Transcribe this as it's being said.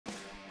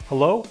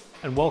Hello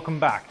and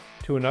welcome back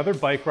to another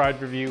bike ride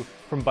review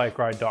from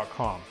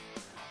bikeride.com.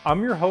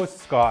 I'm your host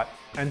Scott,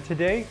 and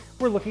today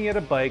we're looking at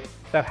a bike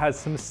that has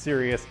some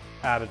serious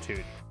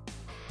attitude.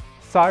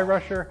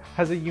 Cyrusher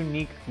has a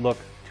unique look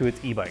to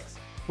its e-bikes,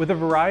 with a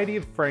variety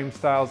of frame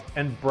styles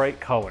and bright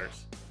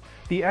colors.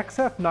 The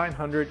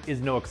XF900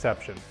 is no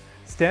exception,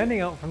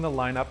 standing out from the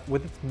lineup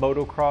with its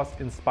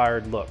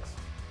motocross-inspired looks.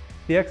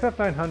 The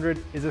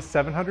XF900 is a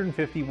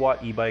 750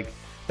 watt e-bike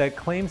that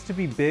claims to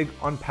be big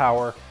on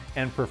power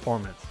and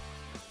performance.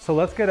 So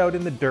let's get out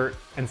in the dirt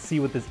and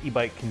see what this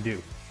e-bike can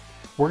do.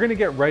 We're going to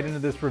get right into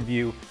this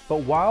review,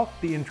 but while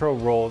the intro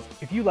rolls,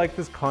 if you like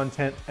this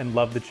content and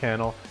love the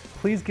channel,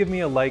 please give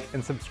me a like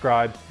and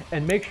subscribe,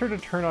 and make sure to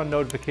turn on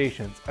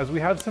notifications as we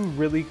have some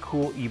really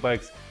cool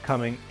e-bikes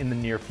coming in the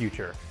near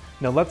future.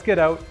 Now let's get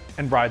out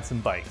and ride some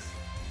bikes.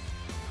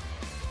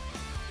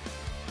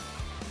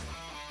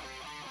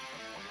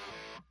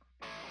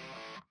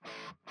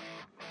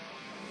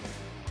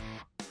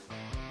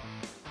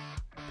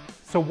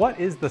 So what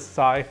is the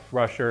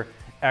Cyrusher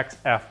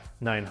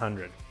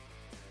XF900?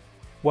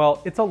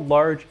 Well, it's a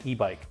large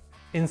e-bike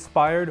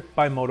inspired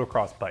by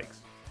motocross bikes,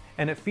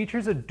 and it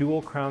features a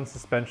dual crown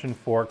suspension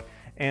fork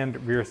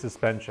and rear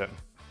suspension,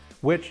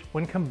 which,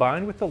 when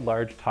combined with the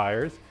large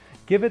tires,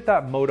 give it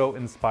that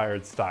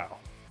moto-inspired style.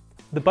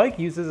 The bike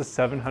uses a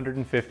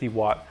 750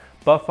 watt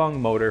Bafang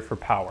motor for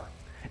power,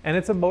 and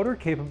it's a motor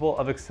capable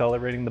of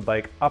accelerating the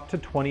bike up to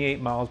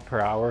 28 miles per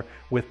hour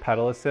with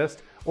pedal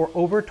assist, or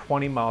over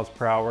 20 miles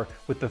per hour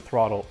with the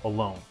throttle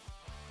alone.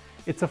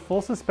 It's a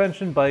full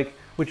suspension bike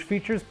which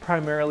features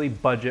primarily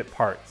budget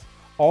parts,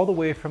 all the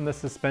way from the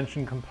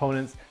suspension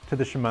components to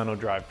the Shimano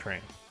drivetrain.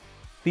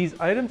 These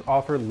items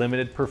offer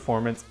limited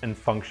performance and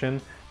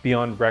function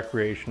beyond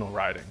recreational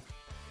riding.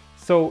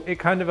 So it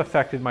kind of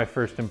affected my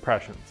first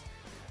impressions.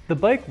 The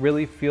bike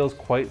really feels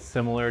quite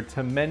similar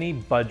to many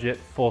budget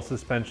full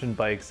suspension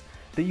bikes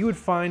that you would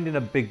find in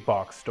a big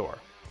box store,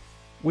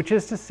 which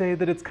is to say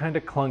that it's kind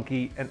of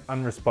clunky and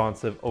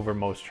unresponsive over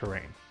most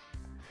terrain.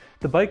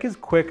 The bike is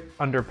quick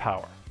under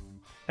power,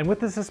 and with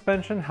the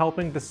suspension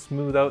helping to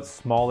smooth out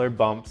smaller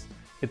bumps,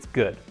 it's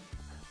good.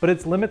 But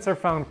its limits are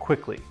found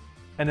quickly,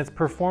 and its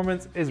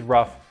performance is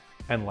rough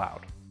and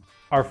loud.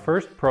 Our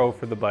first pro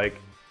for the bike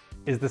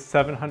is the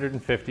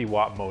 750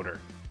 watt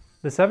motor.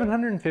 The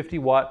 750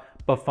 watt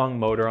Bafang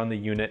motor on the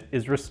unit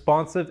is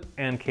responsive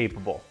and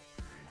capable,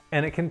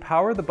 and it can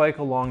power the bike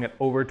along at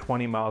over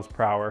 20 miles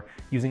per hour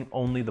using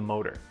only the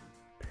motor.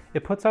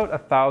 It puts out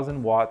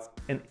 1,000 watts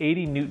and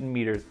 80 Newton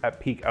meters at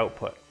peak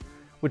output,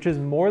 which is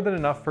more than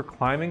enough for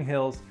climbing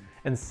hills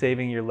and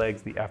saving your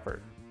legs the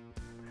effort.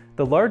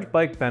 The large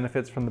bike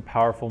benefits from the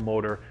powerful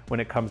motor when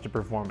it comes to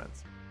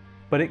performance,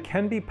 but it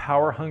can be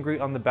power hungry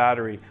on the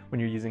battery when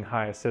you're using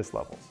high assist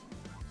levels.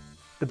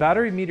 The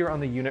battery meter on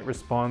the unit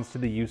responds to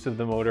the use of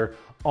the motor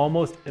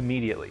almost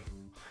immediately,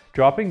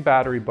 dropping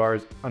battery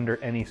bars under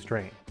any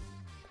strain.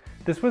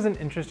 This was an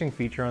interesting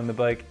feature on the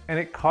bike, and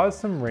it caused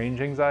some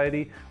range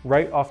anxiety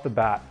right off the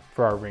bat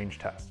for our range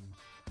test.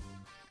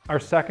 Our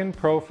second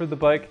pro for the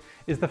bike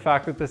is the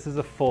fact that this is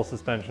a full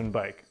suspension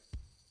bike.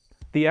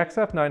 The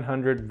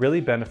XF900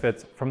 really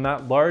benefits from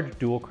that large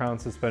dual crown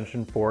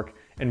suspension fork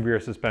and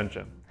rear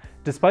suspension,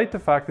 despite the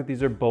fact that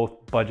these are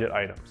both budget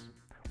items,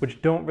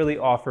 which don't really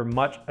offer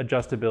much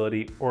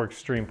adjustability or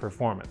extreme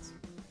performance.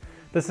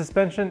 The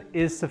suspension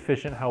is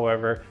sufficient,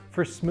 however,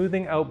 for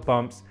smoothing out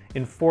bumps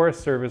in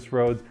forest service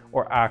roads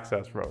or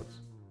access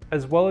roads,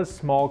 as well as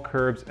small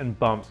curbs and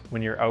bumps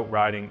when you're out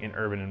riding in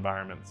urban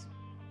environments.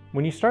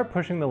 When you start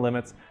pushing the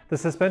limits, the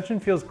suspension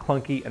feels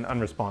clunky and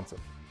unresponsive.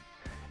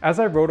 As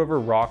I rode over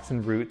rocks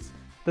and roots,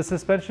 the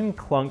suspension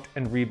clunked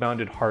and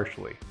rebounded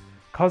harshly,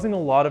 causing a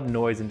lot of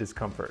noise and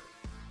discomfort.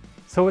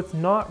 So it's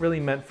not really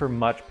meant for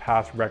much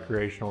past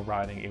recreational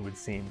riding, it would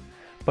seem,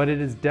 but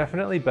it is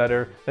definitely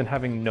better than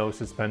having no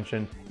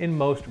suspension in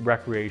most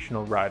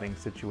recreational riding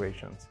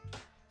situations.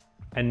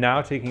 And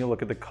now taking a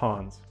look at the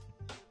cons.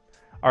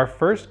 Our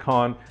first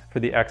con for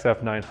the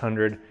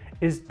XF900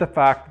 is the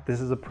fact that this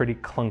is a pretty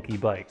clunky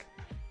bike.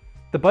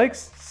 The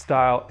bike's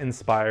style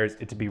inspires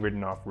it to be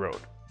ridden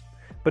off-road,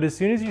 but as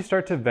soon as you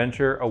start to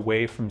venture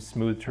away from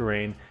smooth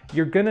terrain,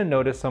 you're gonna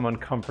notice some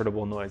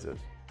uncomfortable noises.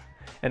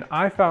 And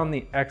I found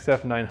the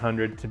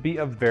XF900 to be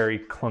a very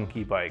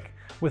clunky bike,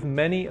 with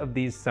many of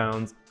these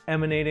sounds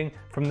emanating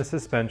from the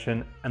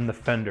suspension and the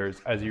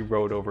fenders as you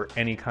rode over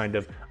any kind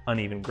of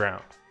uneven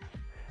ground.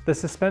 The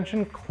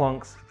suspension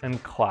clunks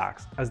and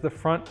clacks as the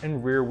front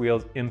and rear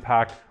wheels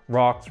impact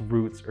rocks,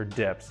 roots, or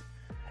dips,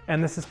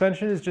 and the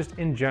suspension is just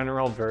in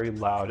general very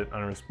loud and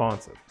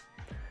unresponsive.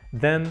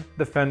 Then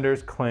the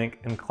fenders clank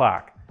and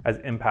clack as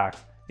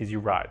impacts as you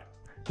ride.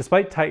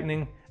 Despite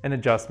tightening and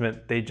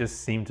adjustment, they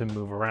just seem to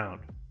move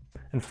around.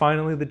 And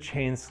finally, the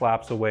chain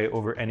slaps away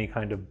over any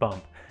kind of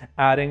bump,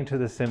 adding to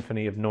the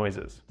symphony of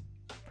noises.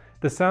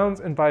 The sounds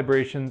and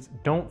vibrations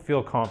don't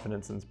feel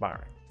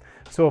confidence-inspiring.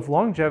 So if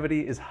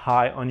longevity is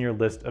high on your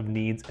list of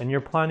needs and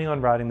you're planning on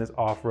riding this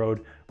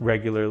off-road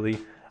regularly,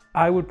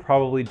 I would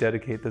probably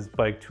dedicate this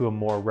bike to a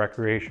more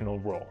recreational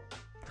role.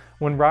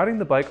 When riding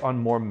the bike on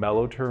more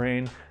mellow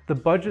terrain, the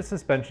budget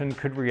suspension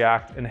could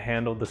react and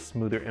handle the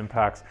smoother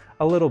impacts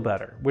a little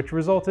better, which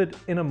resulted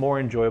in a more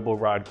enjoyable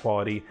ride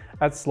quality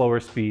at slower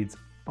speeds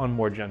on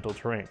more gentle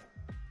terrain.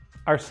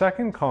 Our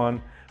second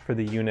con for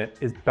the unit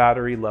is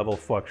battery level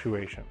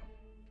fluctuation.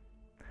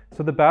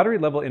 So the battery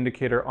level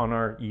indicator on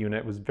our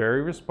unit was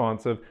very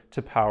responsive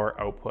to power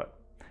output.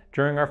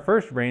 During our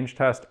first range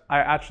test, I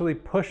actually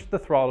pushed the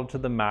throttle to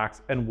the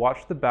max and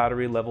watched the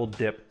battery level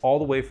dip all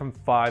the way from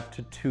 5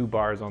 to 2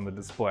 bars on the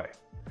display.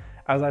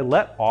 As I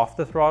let off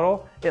the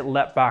throttle, it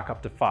let back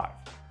up to 5.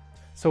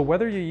 So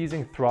whether you're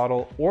using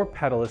throttle or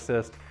pedal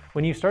assist,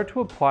 when you start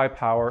to apply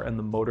power and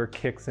the motor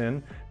kicks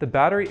in, the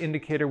battery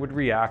indicator would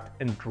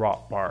react and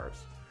drop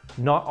bars,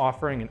 not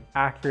offering an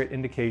accurate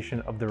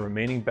indication of the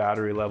remaining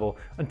battery level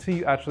until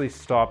you actually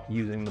stopped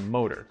using the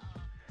motor.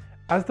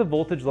 As the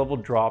voltage level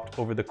dropped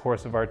over the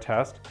course of our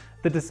test,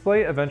 the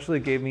display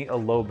eventually gave me a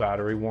low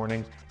battery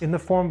warning in the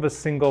form of a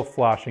single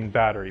flashing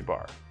battery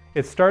bar.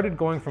 It started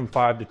going from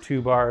 5 to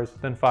 2 bars,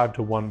 then 5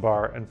 to 1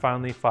 bar, and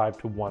finally 5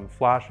 to 1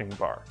 flashing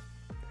bar.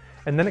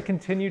 And then it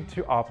continued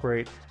to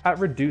operate at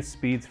reduced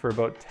speeds for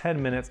about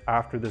 10 minutes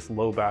after this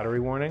low battery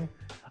warning,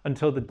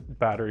 until the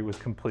battery was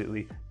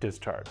completely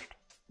discharged.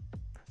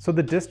 So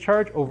the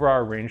discharge over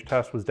our range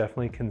test was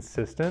definitely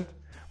consistent,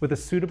 with a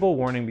suitable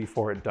warning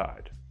before it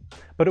died.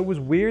 But it was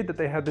weird that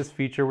they had this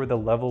feature where the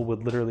level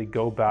would literally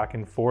go back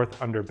and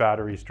forth under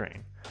battery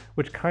strain,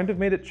 which kind of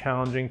made it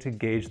challenging to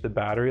gauge the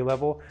battery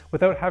level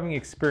without having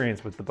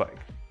experience with the bike.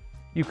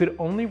 You could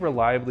only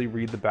reliably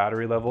read the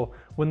battery level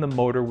when the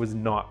motor was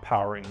not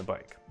powering the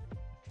bike.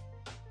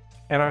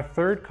 And our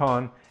third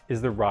con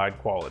is the ride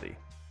quality.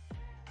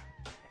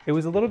 It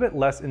was a little bit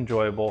less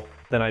enjoyable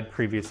than I'd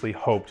previously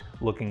hoped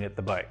looking at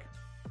the bike.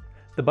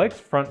 The bike's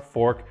front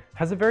fork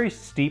has a very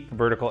steep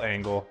vertical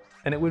angle,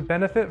 and it would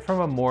benefit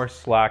from a more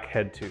slack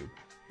head tube.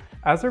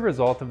 As a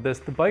result of this,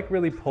 the bike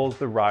really pulls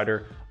the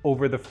rider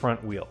over the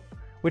front wheel,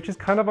 which is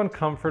kind of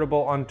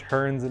uncomfortable on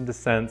turns and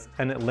descents,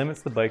 and it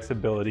limits the bike's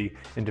ability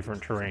in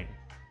different terrain.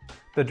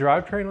 The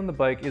drivetrain on the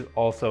bike is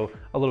also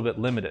a little bit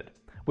limited,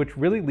 which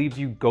really leaves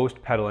you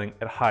ghost pedaling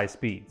at high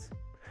speeds.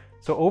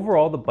 So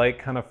overall, the bike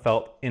kind of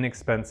felt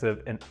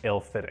inexpensive and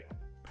ill-fitting.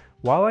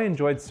 While I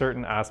enjoyed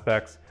certain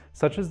aspects,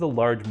 such as the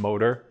large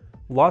motor,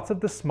 lots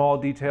of the small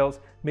details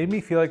made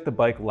me feel like the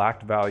bike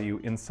lacked value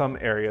in some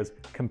areas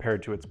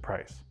compared to its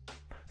price.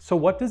 So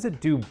what does it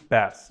do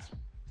best?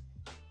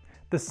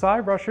 The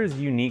Cyrusher's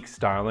unique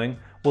styling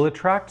will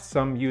attract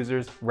some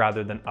users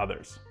rather than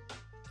others.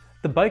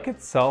 The bike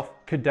itself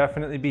could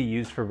definitely be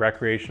used for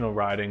recreational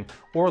riding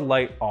or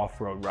light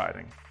off-road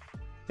riding.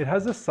 It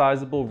has a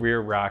sizable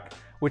rear rack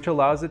which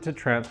allows it to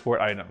transport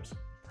items,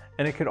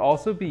 and it could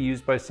also be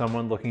used by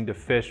someone looking to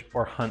fish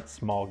or hunt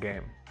small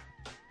game.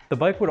 The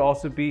bike would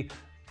also be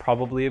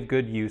probably of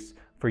good use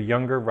for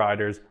younger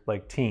riders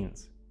like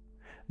teens,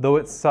 though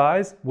its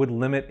size would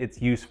limit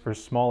its use for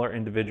smaller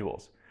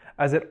individuals,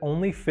 as it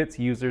only fits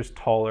users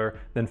taller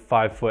than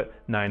 5 foot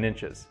 9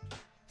 inches.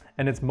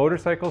 And its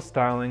motorcycle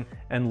styling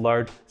and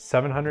large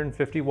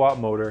 750 watt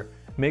motor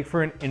make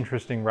for an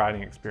interesting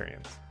riding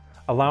experience,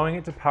 allowing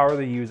it to power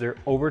the user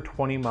over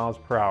 20 miles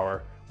per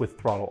hour with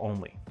throttle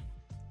only.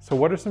 So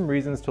what are some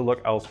reasons to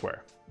look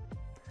elsewhere?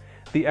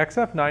 The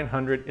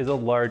XF900 is a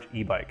large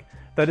e-bike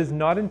that is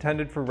not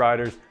intended for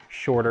riders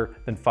shorter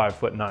than 5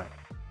 foot 9.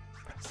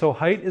 So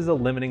height is a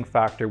limiting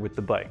factor with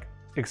the bike,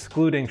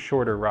 excluding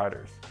shorter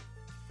riders.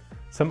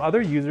 Some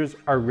other users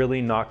are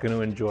really not going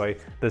to enjoy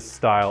this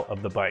style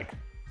of the bike,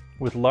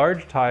 with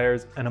large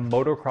tires and a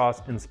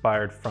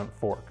motocross-inspired front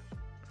fork.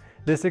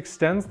 This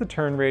extends the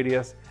turn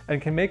radius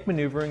and can make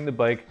maneuvering the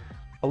bike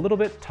a little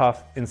bit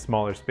tough in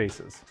smaller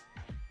spaces.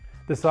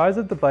 The size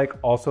of the bike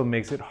also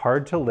makes it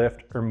hard to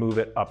lift or move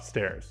it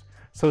upstairs,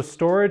 so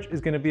storage is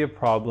going to be a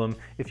problem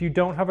if you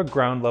don't have a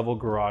ground level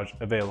garage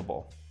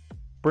available.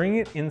 Bringing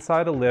it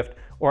inside a lift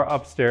or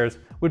upstairs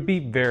would be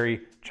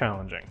very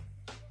challenging.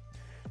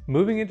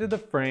 Moving into the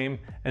frame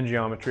and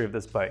geometry of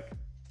this bike.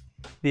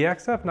 The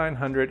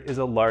XF900 is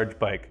a large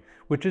bike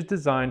which is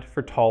designed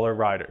for taller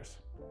riders,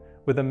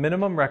 with a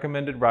minimum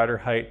recommended rider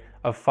height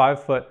of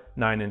 5 foot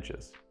 9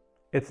 inches.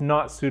 It's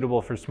not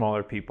suitable for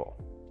smaller people.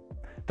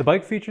 The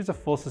bike features a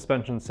full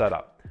suspension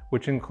setup,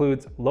 which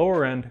includes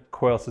lower-end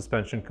coil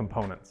suspension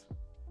components.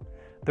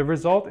 The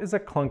result is a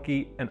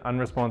clunky and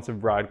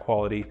unresponsive ride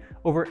quality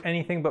over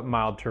anything but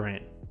mild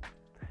terrain.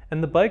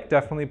 And the bike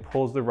definitely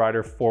pulls the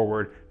rider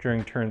forward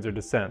during turns or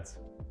descents,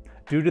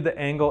 due to the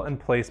angle and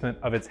placement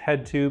of its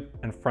head tube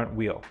and front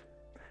wheel,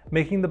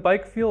 making the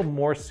bike feel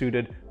more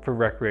suited for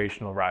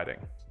recreational riding.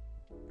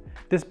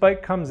 This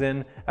bike comes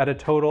in at a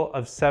total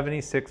of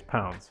 76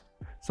 pounds,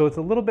 so it's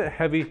a little bit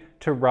heavy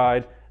to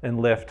ride and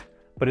lift,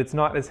 but it's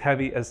not as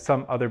heavy as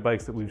some other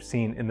bikes that we've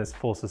seen in this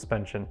full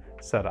suspension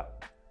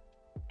setup.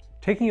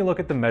 Taking a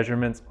look at the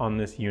measurements on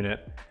this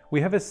unit,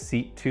 we have a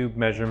seat tube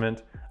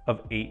measurement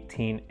of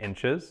 18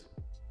 inches,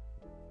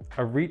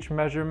 a reach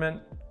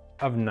measurement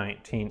of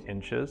 19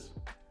 inches,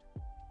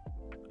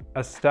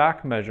 a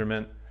stack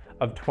measurement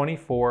of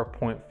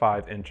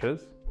 24.5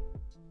 inches,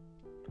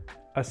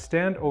 a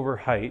standover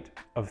height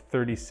of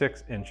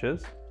 36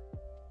 inches,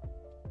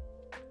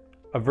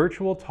 a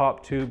virtual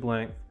top tube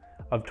length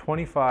of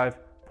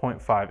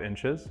 25.5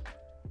 inches,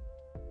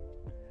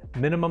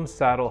 minimum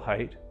saddle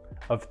height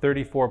of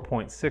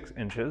 34.6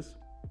 inches,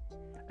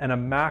 and a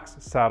max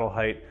saddle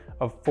height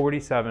of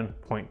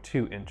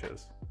 47.2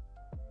 inches,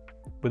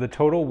 with a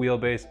total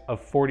wheelbase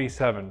of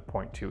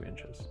 47.2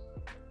 inches.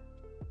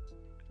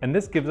 And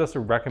this gives us a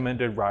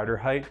recommended rider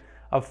height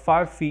of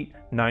 5 feet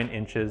 9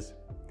 inches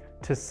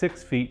to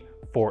 6 feet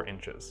 4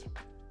 inches.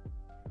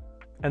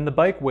 And the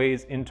bike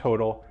weighs in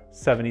total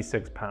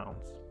 76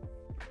 pounds.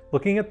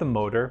 Looking at the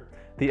motor,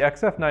 the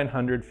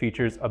XF900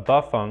 features a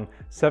Bafang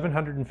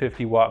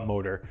 750 watt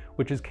motor,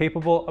 which is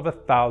capable of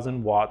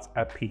 1,000 watts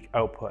at peak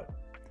output.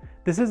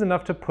 This is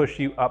enough to push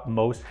you up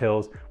most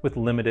hills with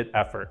limited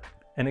effort,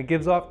 and it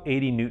gives off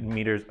 80 Newton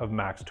meters of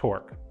max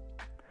torque.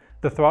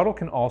 The throttle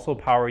can also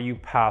power you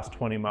past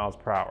 20 miles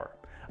per hour,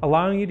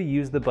 allowing you to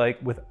use the bike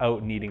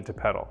without needing to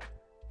pedal.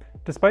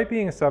 Despite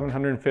being a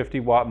 750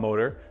 watt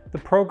motor, the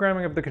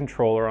programming of the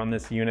controller on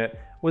this unit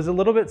was a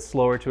little bit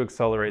slower to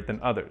accelerate than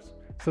others,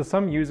 so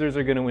some users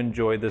are going to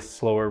enjoy this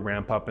slower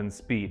ramp up in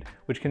speed,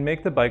 which can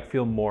make the bike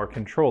feel more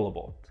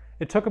controllable.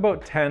 It took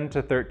about 10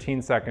 to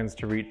 13 seconds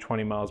to reach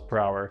 20 miles per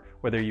hour,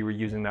 whether you were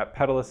using that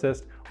pedal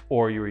assist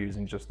or you were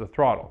using just the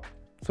throttle.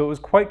 So it was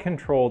quite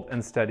controlled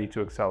and steady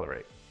to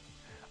accelerate.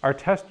 Our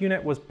test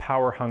unit was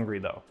power hungry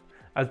though,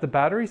 as the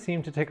battery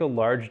seemed to take a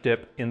large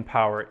dip in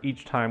power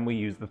each time we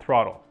used the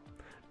throttle,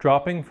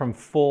 dropping from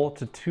full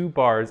to 2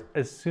 bars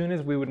as soon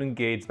as we would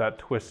engage that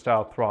twist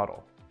style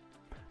throttle.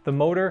 The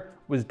motor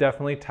was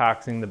definitely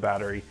taxing the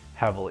battery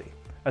heavily,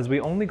 as we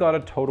only got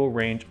a total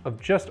range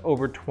of just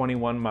over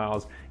 21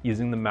 miles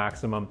using the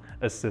maximum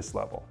assist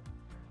level.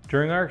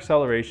 During our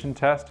acceleration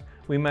test,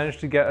 we managed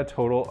to get a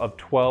total of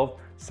 12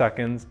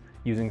 seconds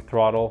using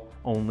throttle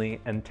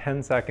only and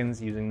 10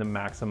 seconds using the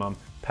maximum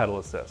pedal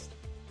assist.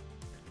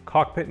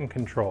 Cockpit and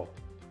control.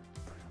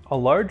 A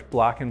large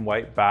black and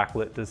white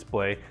backlit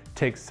display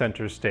takes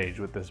center stage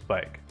with this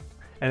bike,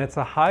 and it's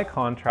a high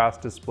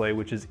contrast display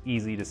which is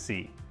easy to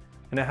see,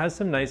 and it has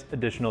some nice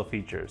additional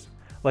features,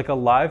 like a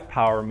live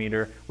power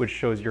meter which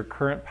shows your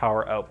current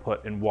power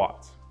output in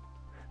watts.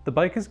 The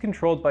bike is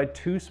controlled by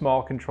 2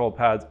 small control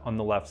pads on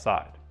the left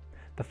side.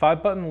 The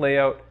 5-button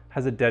layout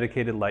has a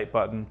dedicated light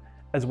button,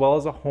 as well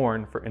as a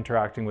horn for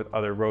interacting with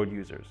other road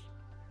users.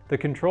 The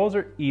controls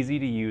are easy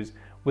to use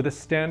with a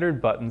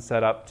standard button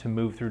setup to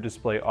move through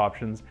display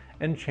options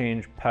and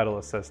change pedal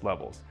assist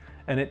levels,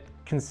 and it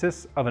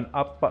consists of an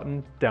up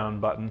button, down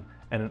button,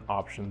 and an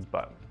options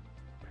button.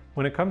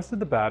 When it comes to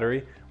the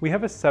battery, we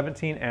have a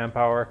 17 amp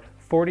hour,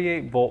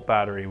 48 volt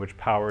battery which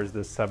powers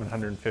this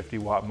 750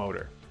 watt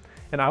motor.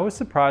 And I was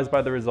surprised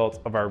by the results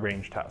of our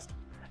range test,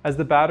 as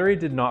the battery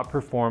did not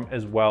perform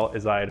as well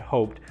as I had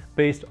hoped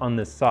based on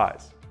this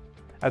size.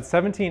 At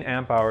 17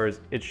 amp hours,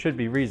 it should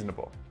be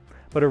reasonable,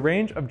 but a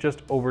range of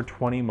just over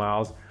 20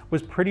 miles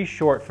was pretty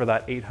short for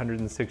that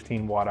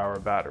 816 watt hour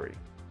battery.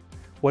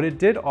 What it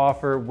did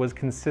offer was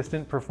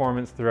consistent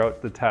performance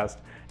throughout the test,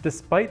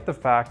 despite the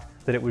fact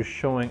that it was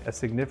showing a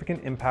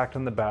significant impact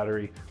on the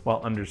battery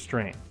while under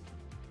strain.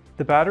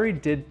 The battery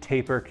did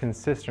taper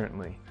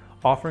consistently,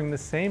 offering the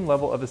same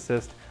level of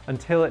assist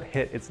until it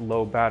hit its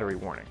low battery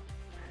warning.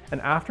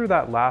 And after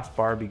that last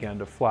bar began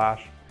to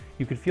flash,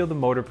 you could feel the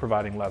motor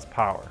providing less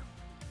power.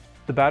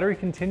 The battery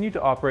continued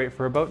to operate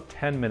for about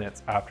 10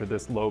 minutes after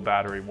this low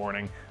battery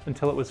warning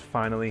until it was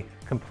finally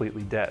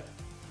completely dead.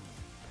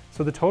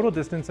 So the total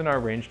distance in our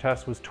range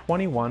test was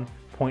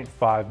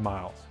 21.5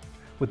 miles,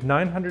 with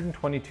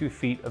 922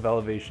 feet of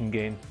elevation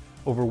gain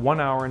over 1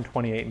 hour and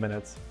 28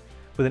 minutes,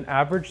 with an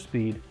average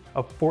speed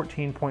of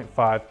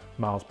 14.5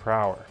 miles per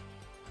hour,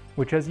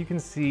 which as you can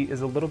see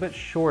is a little bit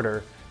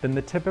shorter than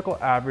the typical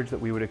average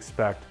that we would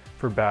expect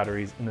for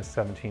batteries in the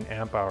 17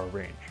 amp hour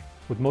range,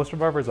 with most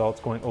of our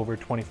results going over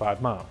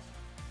 25 miles.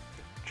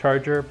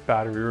 Charger,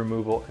 battery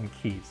removal, and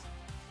keys.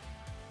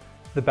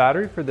 The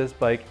battery for this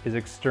bike is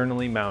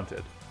externally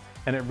mounted,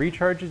 and it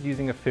recharges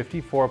using a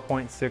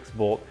 54.6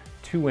 volt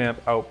 2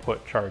 amp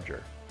output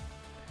charger.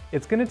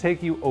 It's going to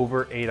take you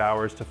over 8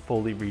 hours to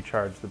fully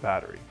recharge the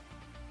battery.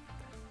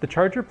 The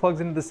charger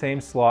plugs into the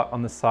same slot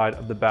on the side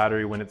of the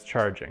battery when it's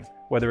charging,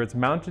 whether it's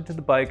mounted to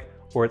the bike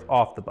or it's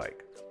off the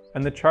bike,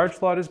 and the charge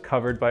slot is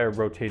covered by a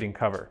rotating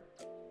cover.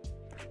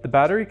 The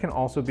battery can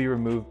also be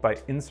removed by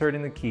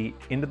inserting the key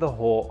into the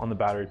hole on the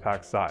battery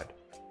pack side.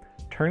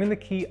 Turning the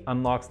key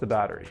unlocks the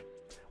battery,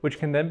 which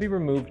can then be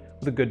removed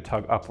with a good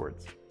tug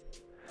upwards.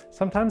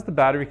 Sometimes the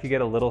battery could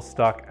get a little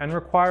stuck and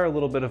require a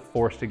little bit of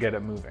force to get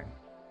it moving.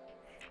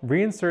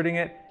 Reinserting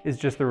it is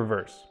just the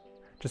reverse.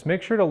 Just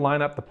make sure to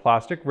line up the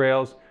plastic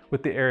rails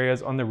with the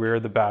areas on the rear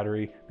of the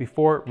battery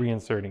before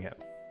reinserting it.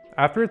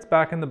 After it's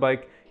back in the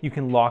bike, you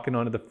can lock it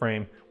onto the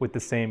frame with the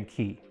same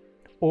key,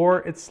 or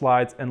it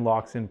slides and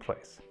locks in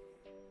place.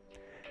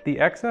 The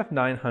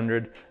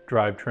XF900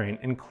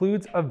 drivetrain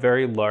includes a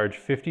very large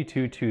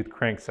 52-tooth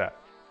crankset.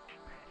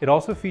 It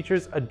also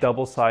features a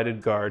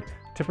double-sided guard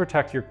to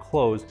protect your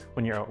clothes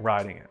when you're out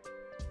riding it.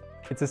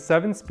 It's a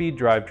 7-speed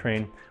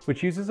drivetrain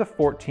which uses a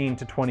 14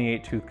 to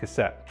 28 tooth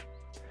cassette.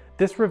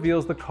 This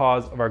reveals the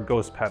cause of our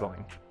ghost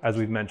pedaling, as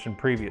we've mentioned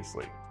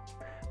previously.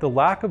 The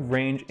lack of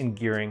range in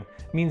gearing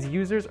means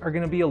users are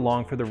going to be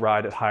along for the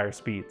ride at higher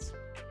speeds.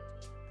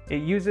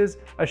 It uses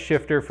a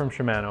shifter from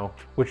Shimano,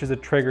 which is a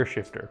trigger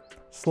shifter,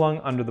 slung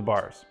under the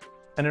bars,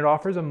 and it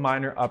offers a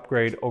minor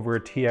upgrade over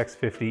a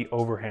TX50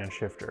 overhand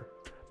shifter,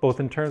 both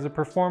in terms of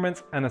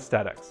performance and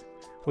aesthetics,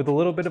 with a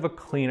little bit of a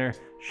cleaner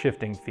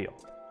shifting feel.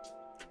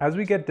 As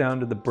we get down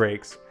to the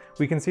brakes,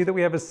 we can see that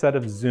we have a set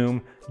of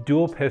Zoom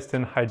dual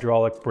piston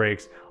hydraulic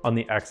brakes on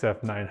the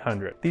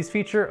XF900. These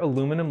feature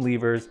aluminum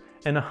levers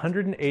and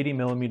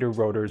 180mm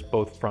rotors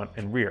both front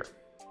and rear.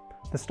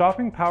 The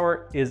stopping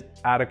power is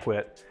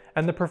adequate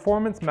and the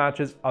performance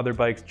matches other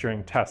bikes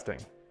during testing.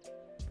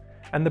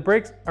 And the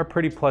brakes are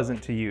pretty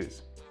pleasant to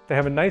use. They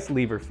have a nice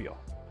lever feel.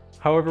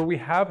 However, we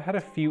have had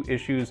a few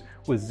issues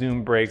with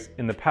Zoom brakes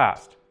in the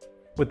past,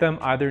 with them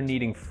either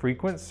needing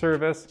frequent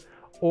service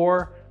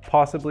or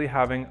possibly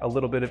having a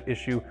little bit of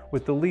issue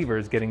with the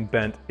levers getting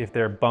bent if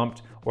they're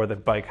bumped or the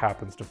bike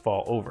happens to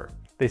fall over.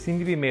 They seem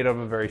to be made of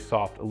a very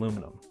soft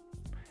aluminum.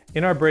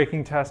 In our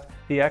braking test,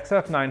 the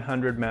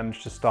XF900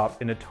 managed to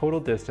stop in a total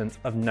distance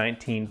of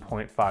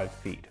 19.5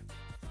 feet.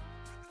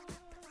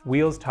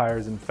 Wheels,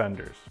 tires, and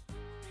fenders.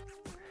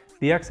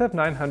 The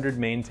XF900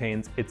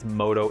 maintains its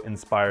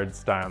moto-inspired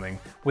styling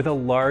with a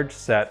large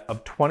set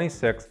of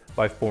 26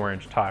 by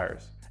 4-inch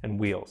tires and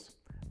wheels.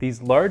 These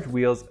large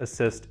wheels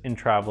assist in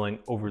traveling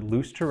over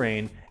loose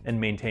terrain and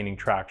maintaining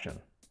traction.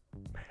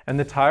 And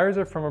the tires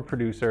are from a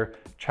producer,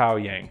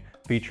 Chaoyang,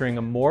 featuring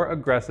a more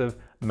aggressive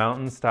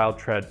mountain-style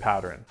tread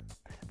pattern.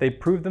 They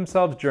proved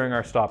themselves during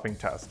our stopping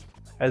test,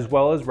 as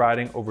well as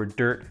riding over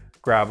dirt,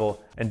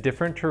 gravel, and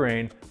different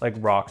terrain like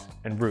rocks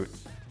and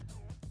roots.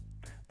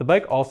 The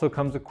bike also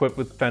comes equipped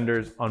with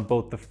fenders on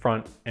both the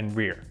front and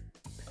rear,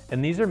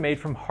 and these are made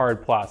from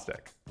hard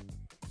plastic.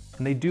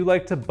 And they do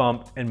like to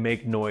bump and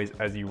make noise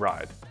as you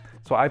ride.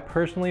 So I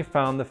personally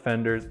found the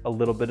fenders a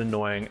little bit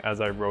annoying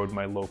as I rode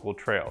my local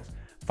trails,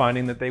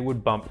 finding that they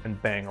would bump and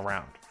bang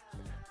around.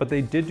 But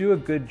they did do a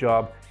good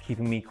job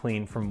keeping me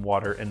clean from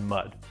water and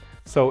mud,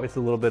 so it's a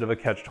little bit of a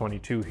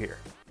catch-22 here.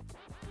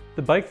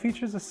 The bike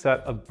features a set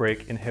of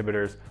brake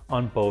inhibitors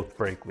on both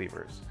brake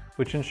levers,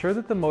 which ensure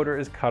that the motor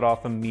is cut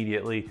off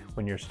immediately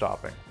when you're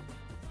stopping.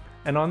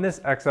 And on this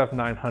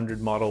XF900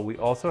 model, we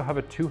also have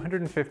a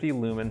 250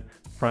 lumen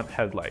front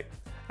headlight,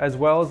 as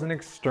well as an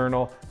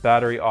external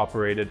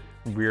battery-operated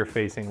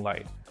rear-facing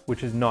light,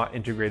 which is not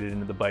integrated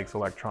into the bike's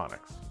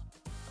electronics.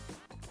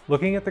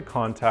 Looking at the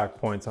contact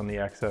points on the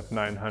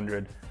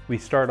XF900, we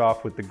start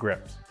off with the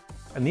grips.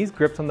 And these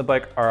grips on the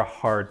bike are a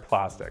hard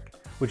plastic,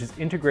 which is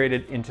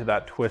integrated into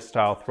that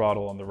twist-style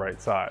throttle on the right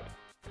side.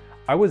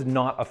 I was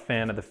not a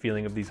fan of the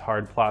feeling of these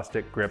hard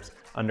plastic grips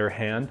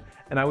underhand,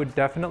 and I would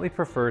definitely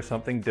prefer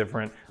something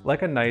different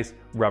like a nice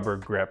rubber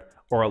grip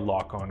or a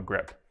lock-on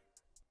grip.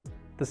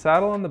 The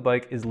saddle on the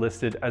bike is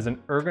listed as an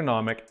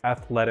ergonomic,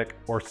 athletic,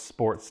 or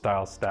sport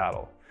style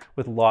saddle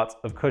with lots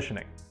of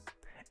cushioning.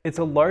 It's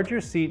a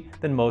larger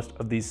seat than most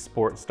of these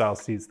sport style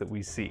seats that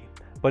we see,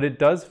 but it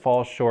does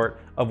fall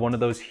short of one of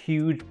those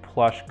huge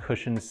plush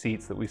cushioned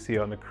seats that we see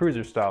on the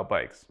cruiser style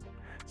bikes.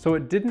 So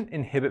it didn't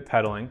inhibit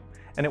pedaling,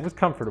 and it was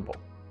comfortable.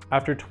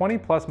 After 20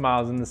 plus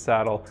miles in the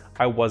saddle,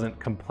 I wasn't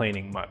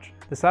complaining much.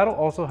 The saddle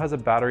also has a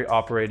battery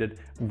operated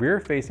rear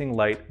facing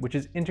light which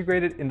is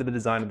integrated into the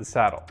design of the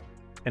saddle,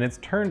 and it's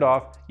turned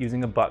off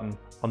using a button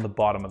on the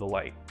bottom of the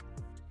light.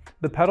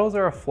 The pedals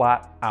are a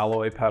flat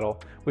alloy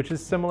pedal, which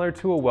is similar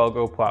to a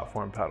Welgo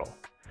platform pedal.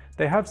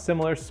 They have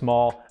similar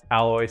small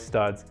alloy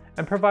studs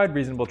and provide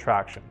reasonable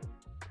traction.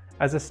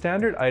 As a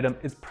standard item,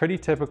 it's pretty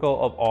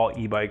typical of all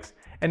e-bikes,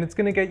 and it's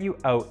going to get you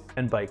out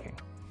and biking.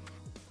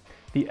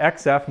 The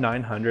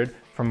XF900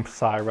 from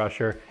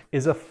Cyrusher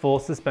is a full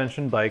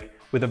suspension bike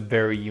with a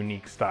very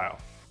unique style,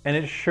 and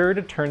it's sure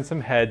to turn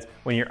some heads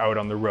when you're out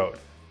on the road.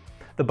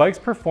 The bike's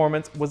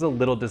performance was a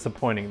little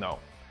disappointing though,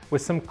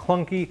 with some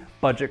clunky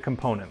budget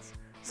components,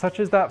 such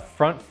as that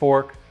front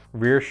fork,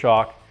 rear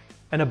shock,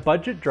 and a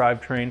budget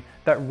drivetrain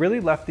that really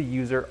left the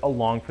user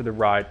along for the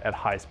ride at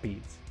high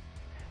speeds.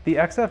 The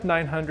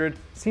XF900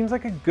 seems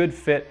like a good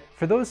fit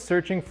for those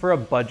searching for a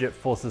budget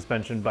full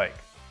suspension bike,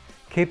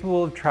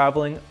 capable of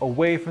traveling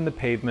away from the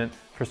pavement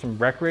for some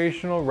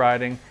recreational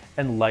riding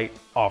and light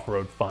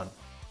off-road fun.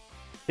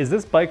 Is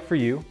this bike for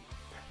you?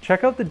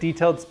 Check out the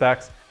detailed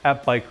specs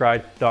at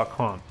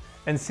bikeride.com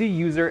and see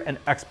user and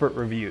expert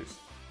reviews.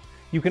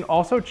 You can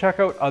also check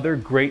out other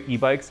great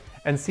e-bikes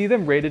and see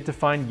them rated to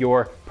find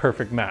your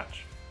perfect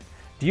match.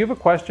 Do you have a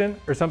question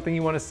or something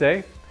you want to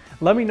say?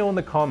 Let me know in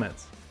the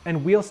comments,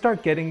 and we'll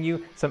start getting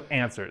you some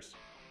answers.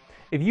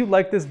 If you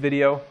like this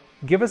video,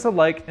 give us a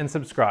like and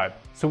subscribe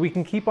so we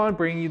can keep on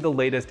bringing you the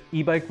latest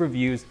e-bike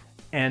reviews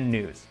and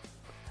news.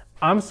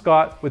 I'm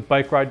Scott with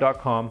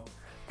bikeride.com.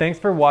 Thanks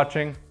for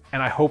watching,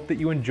 and I hope that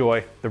you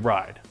enjoy the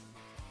ride.